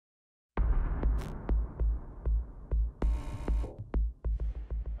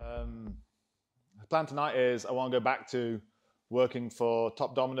plan tonight is I want to go back to working for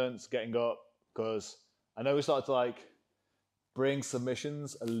top dominance, getting up, because I know we started to like bring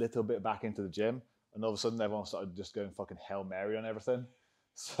submissions a little bit back into the gym, and all of a sudden everyone started just going fucking Hail Mary on everything.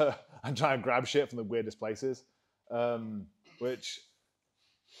 So I'm trying to grab shit from the weirdest places, which,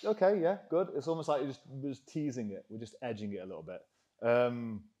 okay, yeah, good. It's almost like we're just teasing it. We're just edging it a little bit.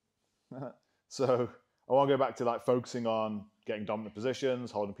 So I want to go back to like focusing on getting dominant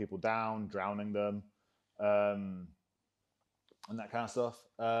positions, holding people down, drowning them, and that kind of stuff.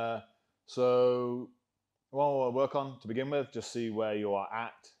 So what I want to work on to begin with, just see where you are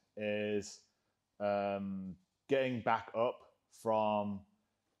at, is getting back up from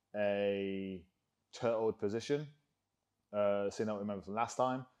a turtled position. Seeing what we remember from last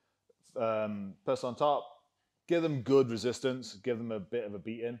time. Person on top, give them good resistance, give them a bit of a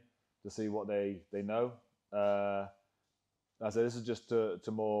beating to see what they know. I said this is just to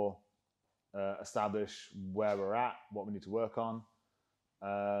more establish where we're at, what we need to work on,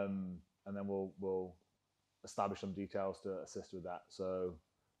 and then we'll establish some details to assist with that. So,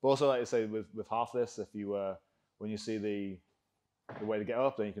 but also like I say, with half this, if you when you see the way to get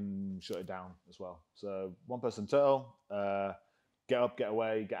up, then you can shut it down as well. So one person turtle, get up, get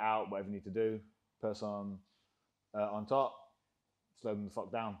away, get out, whatever you need to do. Person on top, slow them the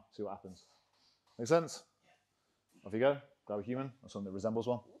fuck down, see what happens. Make sense? Off you go. Grab a human or something that resembles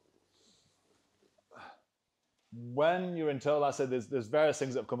one. When you're in turtle, I said there's various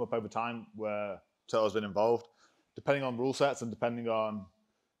things that have come up over time where turtle's been involved, depending on rule sets and depending on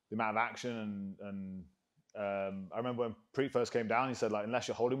the amount of action. And I remember when Preet first came down, he said, like, unless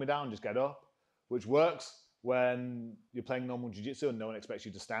you're holding me down, just get up, which works when you're playing normal jiu-jitsu and no one expects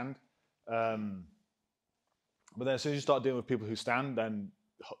you to stand. But then as soon as you start dealing with people who stand, then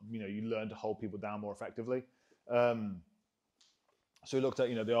you learn to hold people down more effectively. So we looked at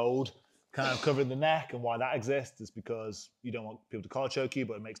the old kind of covering the neck, and why that exists is because you don't want people to collar choke you,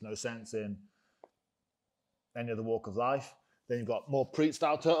 but it makes no sense in any other walk of life. Then you've got more Preet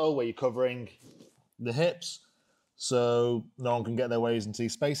style turtle where you're covering the hips, so no one can get their ways into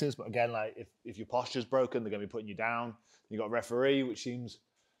these spaces. But again, like if your posture's broken, they're going to be putting you down. You've got referee, which seems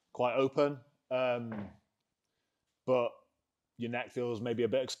quite open, but your neck feels maybe a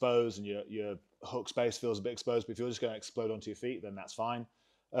bit exposed, and your hook space feels a bit exposed. But if you're just going to explode onto your feet, then that's fine.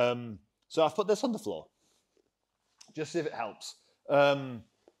 So I've put this on the floor, just to see if it helps.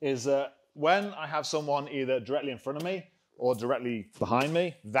 Is when I have someone either directly in front of me or directly behind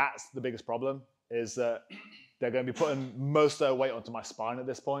me, that's the biggest problem, is that they're going to be putting most of their weight onto my spine at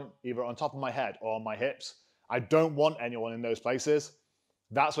this point, either on top of my head or on my hips. I don't want anyone in those places.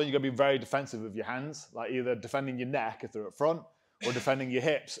 That's when you're going to be very defensive with your hands, like either defending your neck if they're up front or defending your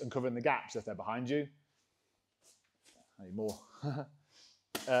hips and covering the gaps if they're behind you. I need more.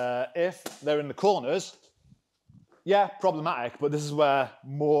 If they're in the corners, yeah, problematic, but this is where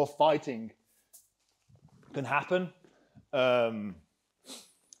more fighting can happen.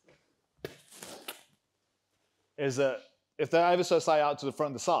 Is that if they're ever so slightly out to the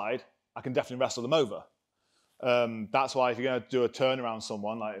front and the side, I can definitely wrestle them over. That's why if you're going to do a turn around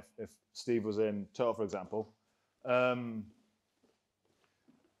someone, like if Steve was in turtle, for example, I'd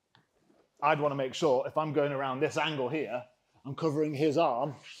want to make sure if I'm going around this angle here, I'm covering his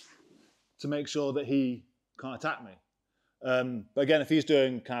arm to make sure that he can't attack me. But again, if he's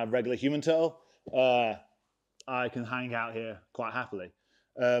doing kind of regular human turtle, I can hang out here quite happily.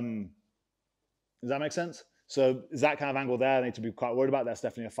 Does that make sense? So is that kind of angle there I need to be quite worried about? That's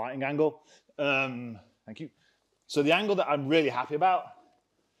definitely a fighting angle. Thank you. So the angle that I'm really happy about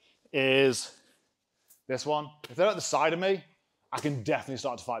is this one. If they're at the side of me, I can definitely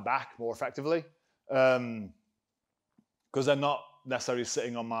start to fight back more effectively, because they're not necessarily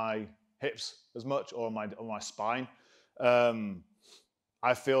sitting on my hips as much or on my spine.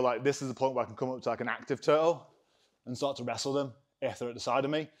 I feel like this is the point where I can come up to like an active turtle and start to wrestle them if they're at the side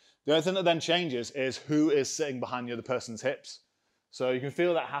of me. The only thing that then changes is who is sitting behind the other person's hips. So you can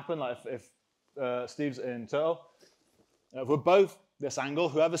feel that happen. Like if Steve's in turtle, if we're both this angle,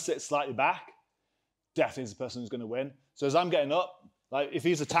 whoever sits slightly back definitely is the person who's going to win. So as I'm getting up, like if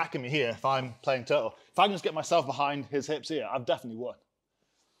he's attacking me here, if I'm playing turtle, if I can just get myself behind his hips here, I've definitely won.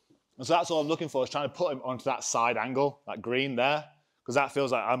 And so that's all I'm looking for, is trying to put him onto that side angle, that green there, because that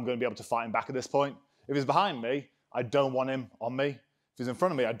feels like I'm going to be able to fight him back at this point. If he's behind me, I don't want him on me. If he's in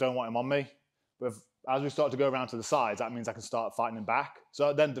front of me, I don't want him on me. But as we start to go around to the sides, that means I can start fighting him back. So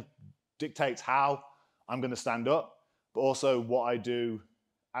it then dictates how I'm going to stand up, but also what I do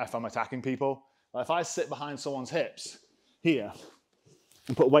if I'm attacking people. Like if I sit behind someone's hips here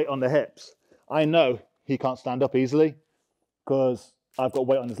and put weight on their hips, I know he can't stand up easily, because I've got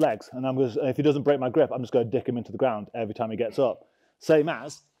weight on his legs, and if he doesn't break my grip, I'm just going to dick him into the ground every time he gets up. Same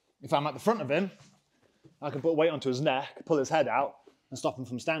as, if I'm at the front of him, I can put weight onto his neck, pull his head out, and stop him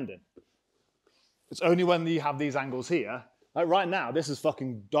from standing. It's only when you have these angles here, like right now, this is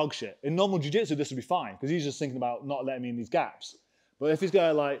fucking dog shit. In normal jiu-jitsu, this would be fine, because he's just thinking about not letting me in these gaps. But if he's going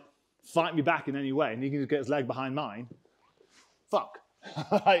to like fight me back in any way, and he can just get his leg behind mine, fuck.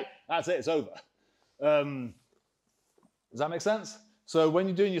 Like, that's it, it's over. Does that make sense? So when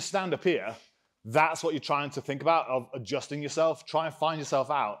you're doing your stand-up here, that's what you're trying to think about, of adjusting yourself. Try and find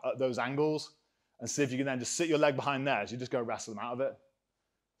yourself out at those angles and see if you can then just sit your leg behind theirs. You just go wrestle them out of it.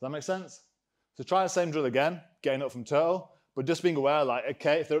 Does that make sense? So try the same drill again, getting up from turtle, but just being aware, like,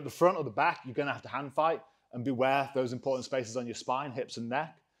 okay, if they're at the front or the back, you're going to have to hand fight, and beware those important spaces on your spine, hips and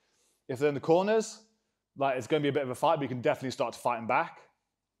neck. If they're in the corners, like, it's going to be a bit of a fight, but you can definitely start to fight them back.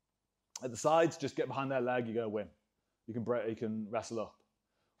 At the sides, just get behind their leg, you're going to win. You can wrestle up.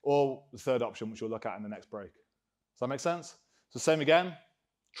 Or the third option, which we'll look at in the next break. Does that make sense? So same again,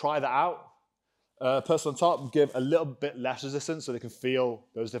 try that out. Person on top, give a little bit less resistance so they can feel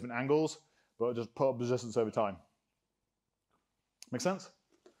those different angles, but just put up resistance over time. Make sense?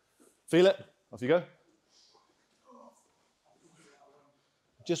 Feel it? Off you go.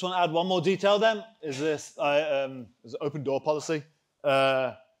 Just want to add one more detail then, is this is open door policy.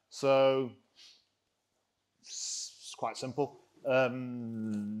 So it's quite simple. So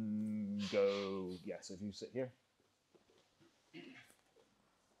if you sit here.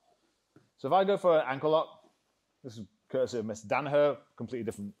 So if I go for an ankle lock, this is courtesy of Mr. Danaher, completely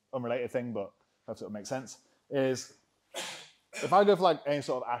different, unrelated thing, but hopefully it'll make sense, is if I go for like any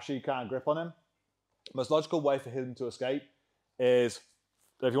sort of ashy kind of grip on him, the most logical way for him to escape is,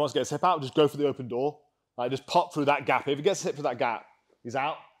 if he wants to get his hip out, just go for the open door. Like, just pop through that gap. If he gets his hip through that gap, he's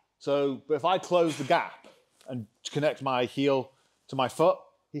out. So, but if I close the gap and connect my heel to my foot,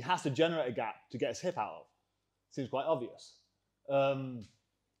 he has to generate a gap to get his hip out of. Seems quite obvious.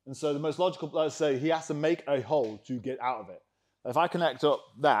 And so the most logical, let's say, he has to make a hole to get out of it. If I connect up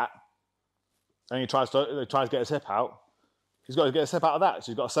that, and he tries to get his hip out, he's got to get his hip out of that.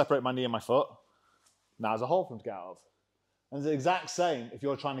 So he's got to separate my knee and my foot. Now there's a hole for him to get out of. And it's the exact same if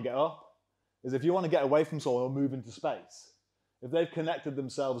you're trying to get up, is if you want to get away from someone or move into space, if they've connected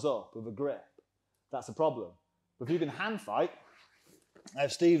themselves up with a grip, that's a problem. But if you can hand fight,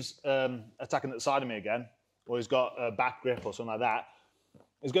 if Steve's attacking at the side of me again, or he's got a back grip or something like that,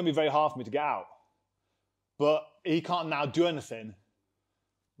 it's going to be very hard for me to get out. But he can't now do anything.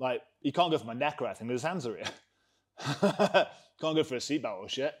 Like, he can't go for my neck or anything because his hands are here. Can't go for a seatbelt or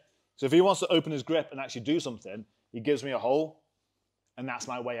shit. So if he wants to open his grip and actually do something, he gives me a hole, and that's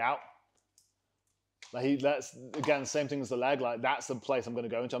my way out. Like, that's, again, same thing as the leg. Like, that's the place I'm going to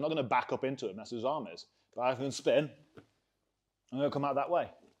go into. I'm not going to back up into it, and that's what his arm is. But I can spin, I'm going to come out that way.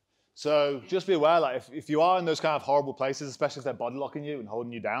 So just be aware, like, if you are in those kind of horrible places, especially if they're body locking you and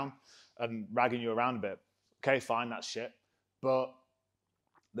holding you down and ragging you around a bit, okay, fine, that's shit. But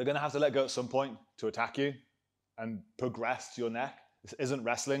they're going to have to let go at some point to attack you and progress to your neck. This isn't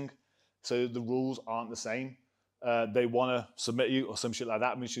wrestling, so the rules aren't the same. They want to submit you or some shit like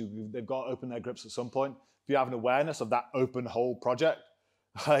that, which they've got to open their grips at some point. If you have an awareness of that open hole project,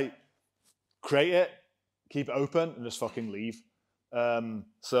 like, create it, keep it open, and just fucking leave.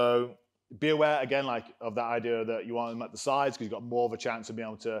 So be aware, again, like, of that idea that you want them at the sides because you've got more of a chance of being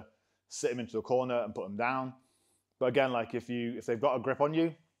able to sit them into a corner and put them down. But again, like, if they've got a grip on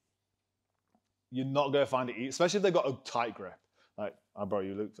you, you're not going to find it easy, especially if they've got a tight grip. Like, I'll borrow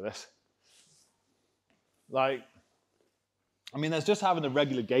you, Luke, for this. Like, I mean, there's just having a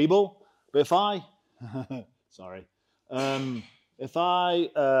regular gable, but if I, sorry, if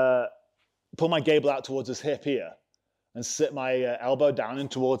I pull my gable out towards his hip here and sit my elbow down in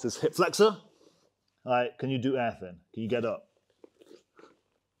towards his hip flexor, like, can you do anything? Can you get up?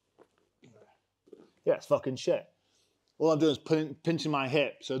 Yeah, it's fucking shit. All I'm doing is pinching my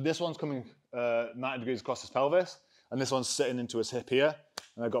hip. So this one's coming 90 degrees across his pelvis, and this one's sitting into his hip here.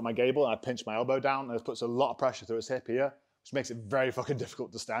 And I've got my gable, and I pinch my elbow down, and it puts a lot of pressure through his hip here, which makes it very fucking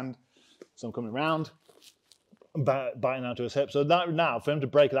difficult to stand. So I'm coming around, biting onto his hip. So now, for him to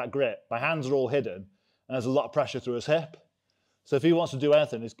break that grip, my hands are all hidden, and there's a lot of pressure through his hip. So if he wants to do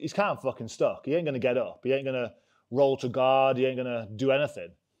anything, he's kind of fucking stuck. He ain't going to get up. He ain't going to roll to guard. He ain't going to do anything.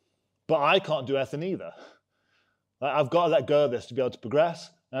 But I can't do anything either. Like, I've got to let go of this to be able to progress.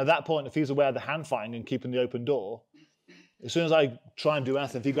 And at that point, if he's aware of the hand fighting and keeping the open door, as soon as I try and do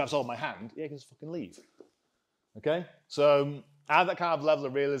anything, if he grabs hold of my hand, he can just fucking leave. Okay? So add that kind of level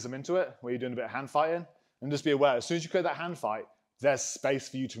of realism into it, where you're doing a bit of hand fighting, and just be aware, as soon as you create that hand fight, there's space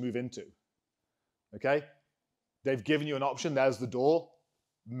for you to move into. Okay? they've given you an option. There's the door.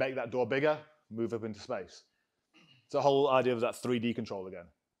 Make that door bigger, move up into space. It's the whole idea of that 3D control again.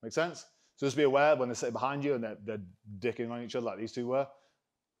 Make sense? So just be aware when they're sitting behind you and they're dicking on each other like these two were.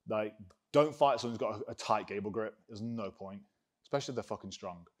 Like, don't fight someone who's got a tight cable grip. There's no point, especially if they're fucking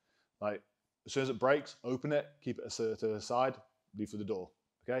strong. Like, as soon as it breaks, open it, keep it to the side, leave for the door,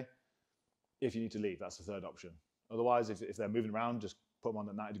 okay? If you need to leave, that's the third option. Otherwise, if they're moving around, just put them on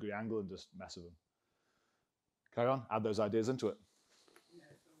a 90-degree angle and just mess with them. Carry on, add those ideas into it.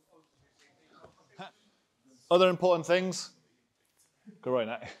 Other important things. Go right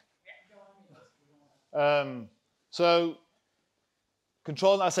now. So,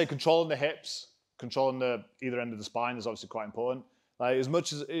 controlling the hips, controlling the either end of the spine is obviously quite important. Like, as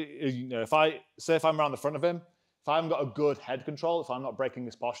much as, you know, if I'm around the front of him, if I haven't got a good head control, if I'm not breaking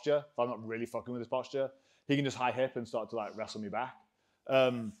his posture, if I'm not really fucking with his posture, he can just high hip and start to like wrestle me back.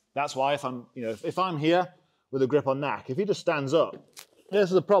 That's why if I'm here with a grip on neck, if he just stands up, this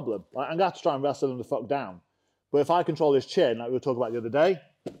is a problem. Like, I'm gonna have to try and wrestle him the fuck down. But if I control his chin, like we were talking about the other day,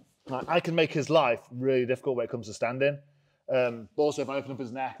 like, I can make his life really difficult when it comes to standing. But also, if I open up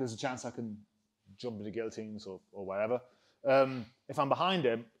his neck, there's a chance I can jump into guillotines or whatever. If I'm behind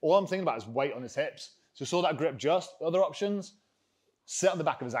him, all I'm thinking about is weight on his hips. So saw that grip just. Other options, sit on the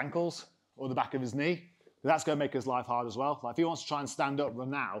back of his ankles or the back of his knee. That's going to make his life hard as well. Like if he wants to try and stand up,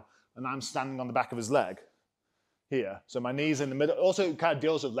 run now, and I'm standing on the back of his leg here. So my knee's in the middle. Also, it kind of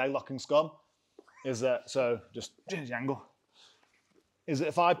deals with leg locking scum. So just change the angle. Is that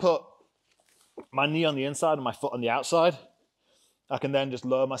if I put my knee on the inside and my foot on the outside, I can then just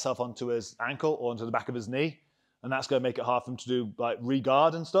lower myself onto his ankle or onto the back of his knee. And that's going to make it hard for him to do like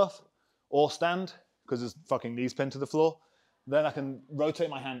re-guard and stuff or stand because his fucking knee's pinned to the floor. Then I can rotate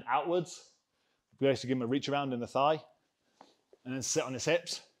my hand outwards, basically give him a reach around in the thigh, and then sit on his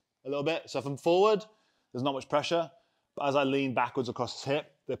hips a little bit. So if I'm forward, there's not much pressure. But as I lean backwards across his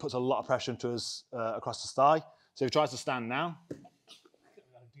hip, that puts a lot of pressure into his, across his thigh. So if he tries to stand now,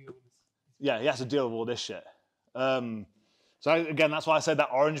 yeah, he has to deal with all this shit. Again, that's why I said that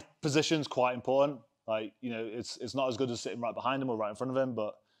orange position is quite important. Like, you know, it's not as good as sitting right behind him or right in front of him,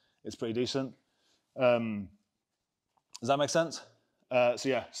 but it's pretty decent. Does that make sense? So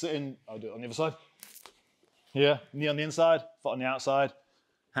yeah, sitting, I'll do it on the other side. Here, knee on the inside, foot on the outside,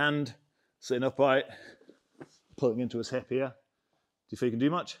 hand sitting upright, pulling into his hip here. Do you think he can do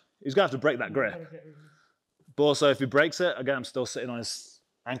much? He's gonna have to break that grip. But also, if he breaks it, again, I'm still sitting on his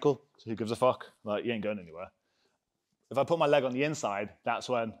ankle, so who gives a fuck? Like, he ain't going anywhere. If I put my leg on the inside, that's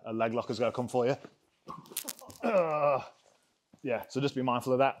when a leg locker's gonna come for you. Yeah, so just be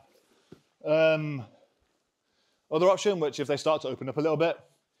mindful of that. Other option, which if they start to open up a little bit,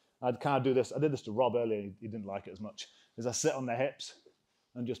 I'd kind of do this. I did this to Rob earlier, he didn't like it as much, is I sit on their hips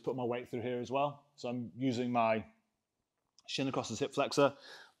and just put my weight through here as well. So I'm using my shin across his hip flexor.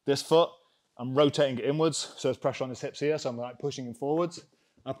 This foot, I'm rotating it inwards, so there's pressure on his hips here, so I'm like pushing him forwards.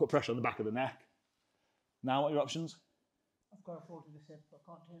 I put pressure on the back of the neck. Now what are your options? I've got a fall to the hip, but I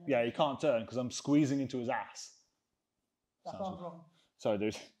can't turn it. Yeah, you can't turn because I'm squeezing into his ass. That sounds wrong. Sorry,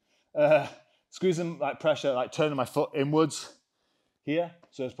 dude. Squeezing like pressure, like turning my foot inwards here.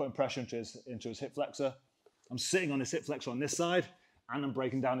 So it's putting pressure into his hip flexor. I'm sitting on his hip flexor on this side, and I'm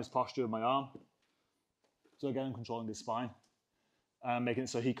breaking down his posture with my arm. So again, I'm controlling his spine, making it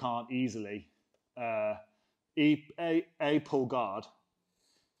so he can't easily pull guard.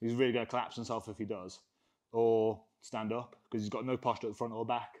 He's really going to collapse himself if he does, or stand up because he's got no posture at the front or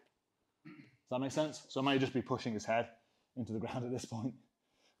back. Does that make sense? So I might just be pushing his head into the ground at this point.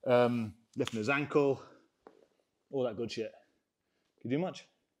 Lifting his ankle, all that good shit. Can you do much?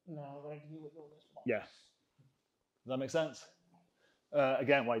 No, I've got to deal with all this. Yeah. Does that make sense?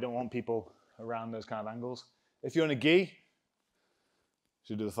 Again, why you don't want people around those kind of angles. If you're in a gi,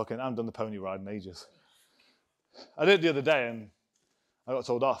 should do the fucking, I haven't done the pony ride in ages. I did it the other day and I got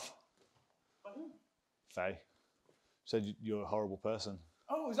told off. Faye said you're a horrible person.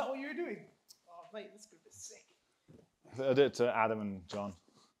 Oh, is that what you were doing? Oh, mate, this group is sick. I did it to Adam and John.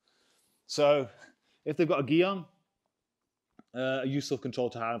 So if they've got a gi on, a useful control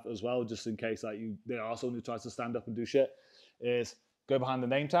to have as well, just in case like they are someone who tries to stand up and do shit, is go behind the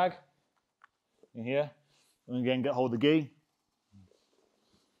name tag in here, and again get hold of the gi,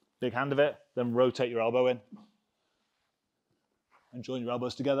 big hand of it, then rotate your elbow in, and join your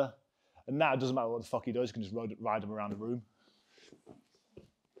elbows together. And now it doesn't matter what the fuck he does, you can just ride him around the room.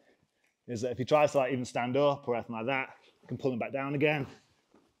 Is that if he tries to like even stand up or anything like that, you can pull him back down again,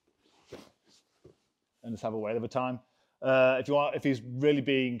 and just have a whale of a time. If he's really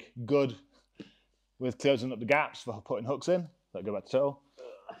being good with closing up the gaps for putting hooks in, like go back to turtle.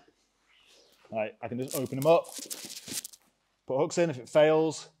 Like I can just open them up, put hooks in. If it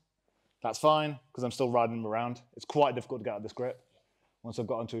fails, that's fine because I'm still riding them around. It's quite difficult to get out of this grip once I've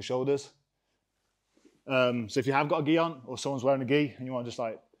got onto his shoulders. So if you have got a gi on or someone's wearing a gi and you want to just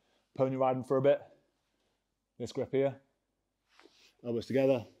like pony ride them for a bit, this grip here, elbows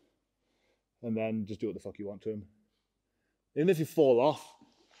together, and then just do what the fuck you want to him. Even if you fall off,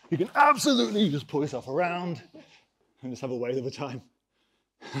 you can absolutely just pull yourself around and just have a whale of a time.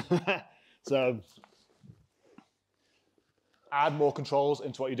 So add more controls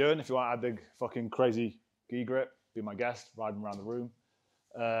into what you're doing. If you want to add big fucking crazy gi grip, be my guest, ride them around the room.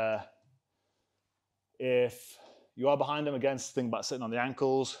 If you are behind them, again, think about sitting on the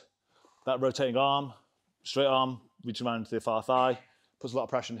ankles. That rotating arm, straight arm, reaching around to the far thigh, puts a lot of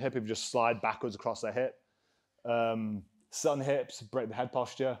pressure on the hip if you just slide backwards across their hip. Sit on the hips, break the head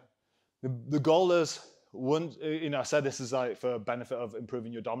posture. The goal is, I said this is like for benefit of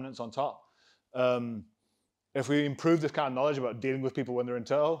improving your dominance on top. If we improve this kind of knowledge about dealing with people when they're in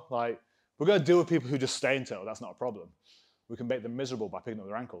turtle, like we're going to deal with people who just stay in turtle. That's not a problem. We can make them miserable by picking up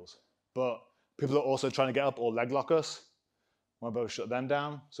their ankles. But people are also trying to get up or leg lock us. We'll both shut them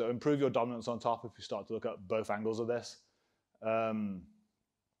down. So improve your dominance on top if you start to look at both angles of this. Anything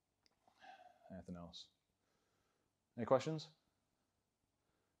else? Any questions?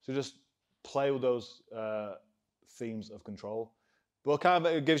 So just play with those themes of control. But kind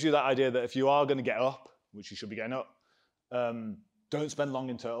of it gives you that idea that if you are going to get up, which you should be getting up, don't spend long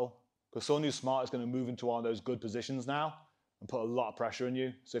in turtle. Because someone who's smart is going to move into one of those good positions now and put a lot of pressure on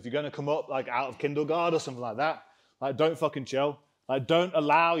you. So if you're going to come up like out of Kindle guard or something like that, like don't fucking chill. Like don't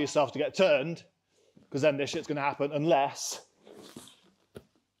allow yourself to get turned, because then this shit's going to happen unless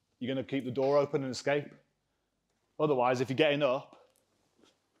you're going to keep the door open and escape. Otherwise, if you're getting up,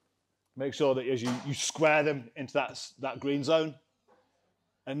 make sure that as you square them into that green zone,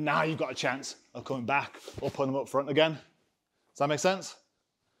 and now you've got a chance of coming back or putting them up front again. Does that make sense?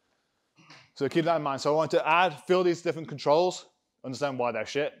 So keep that in mind. So I want to feel these different controls, understand why they're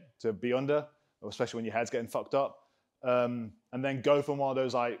shit to be under, especially when your head's getting fucked up. And then go from one of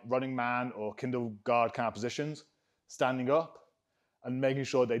those like running man or Kindle guard kind of positions, standing up and making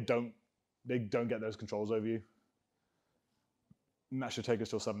sure they don't get those controls over you. And that should take us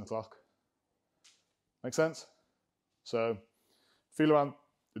till 7 o'clock. Make sense? So feel around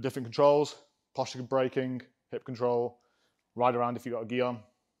the different controls, posture breaking, hip control, ride around if you've got a gi on.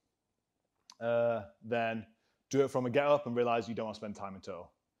 Then do it from a get up and realize you don't want to spend time in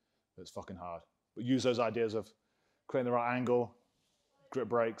turtle. It's fucking hard. But use those ideas of creating the right angle, grip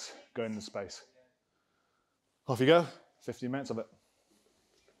breaks, going into space. Off you go, 15 minutes of it.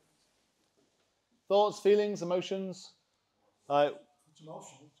 Thoughts, feelings, emotions? It's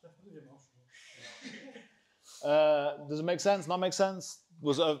emotional, it's definitely emotional. Does it make sense, not make sense?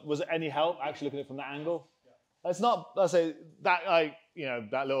 Was it any help actually looking at it from that angle? It's not, let's say, that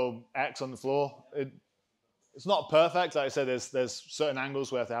that little X on the floor, it's not perfect. Like I said, there's certain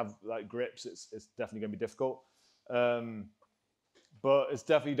angles where if they have like grips, it's definitely going to be difficult. But it's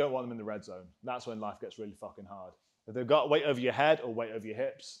definitely, you don't want them in the red zone. That's when life gets really fucking hard. If they've got weight over your head or weight over your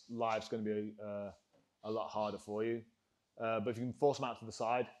hips, life's going to be a lot harder for you. But if you can force them out to the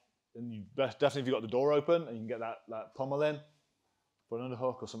side, then you definitely, if you've got the door open and you can get that pummel in for an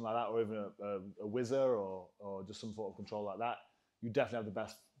underhook or something like that, or even a whizzer or just some sort of control like that, you definitely have the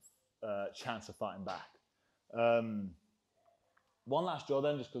best chance of fighting back. One last draw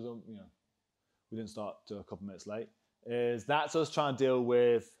then, just because we didn't start till a couple minutes late, is that's us trying to deal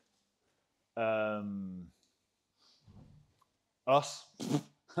with us,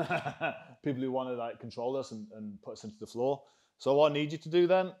 people who want to like control us and put us into the floor. So what I need you to do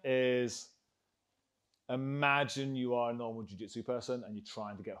then is imagine you are a normal jiu-jitsu person and you're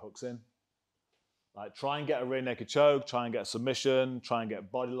trying to get hooks in. Like try and get a rear naked choke, try and get a submission, try and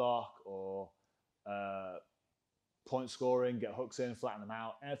get body lock or point scoring, get hooks in, flatten them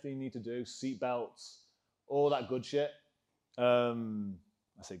out, anything you need to do, seat belts, all that good shit. I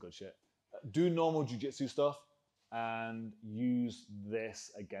say good shit. Do normal jiu-jitsu stuff and use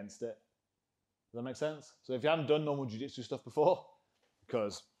this against it. Does that make sense? So if you haven't done normal jiu-jitsu stuff before,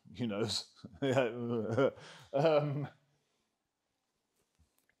 because who knows?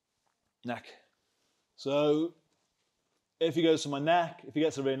 Neck. So if he goes to my neck, if he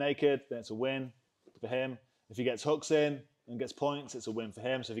gets a rear naked, then it's a win for him. If he gets hooks in and gets points, it's a win for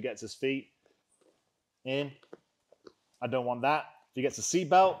him. So if he gets his feet in, I don't want that. If he gets a seat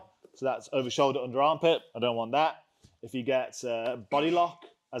belt, so that's over shoulder, under armpit, I don't want that. If he gets body lock,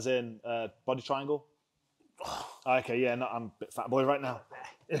 as in body triangle. Okay, yeah, no, I'm a bit fat boy right now.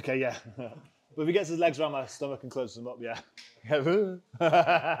 Okay, yeah. But if he gets his legs around my stomach and closes them up, yeah.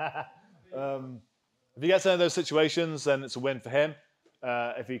 If he gets in those situations, then it's a win for him.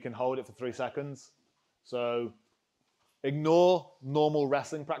 If he can hold it for 3 seconds. So ignore normal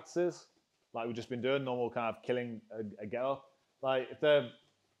wrestling practices, like we've just been doing, normal kind of killing a get up. Like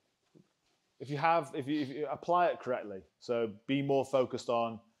if you apply it correctly, so be more focused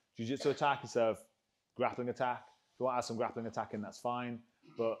on jiu-jitsu attack instead of grappling attack. If you want to add some grappling attack in, that's fine.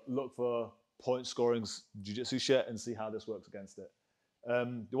 But look for point scoring jiu-jitsu shit and see how this works against it.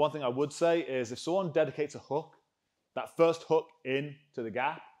 The one thing I would say is if someone dedicates a hook, that first hook in to the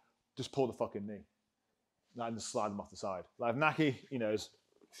gap, just pull the fucking knee. And just slide them off the side. Like if Naki, is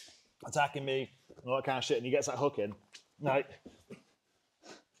attacking me and all that kind of shit, and he gets that hook in, like,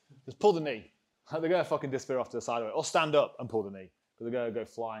 just pull the knee. They're going to fucking disappear off to the side of it. Or stand up and pull the knee, because they're going to go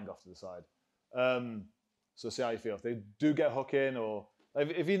flying off to the side. So see how you feel. If they do get a hook in, or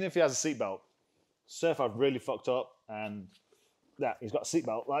even if he has a seatbelt, say if I've really fucked up and he's got a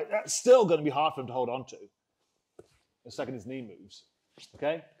seatbelt, like that's still going to be hard for him to hold on to the second his knee moves.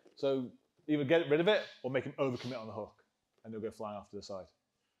 Okay? So either get rid of it or make him overcommit on the hook, and he'll go flying off to the side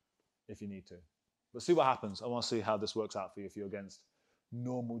if you need to. But see what happens. I want to see how this works out for you if you're against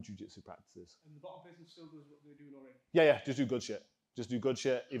normal jiu-jitsu practices. And the bottom person still does what they're doing already? Yeah, just do good shit. Just do good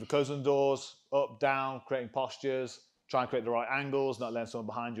shit. Either closing the doors, up, down, creating postures, try and create the right angles, not letting someone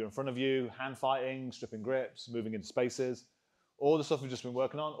behind you in front of you, hand fighting, stripping grips, moving into spaces. All the stuff we've just been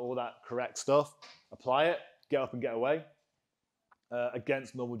working on, all that correct stuff, apply it, get up and get away.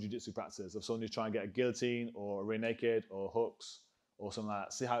 Against normal jiu-jitsu practices of someone who's trying to get a guillotine or a rear naked or hooks or something like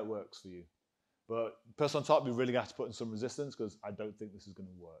that. See how it works for you. But person on top, you're really going to have to put in some resistance because I don't think this is going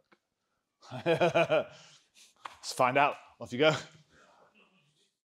to work. Let's find out. Off you go.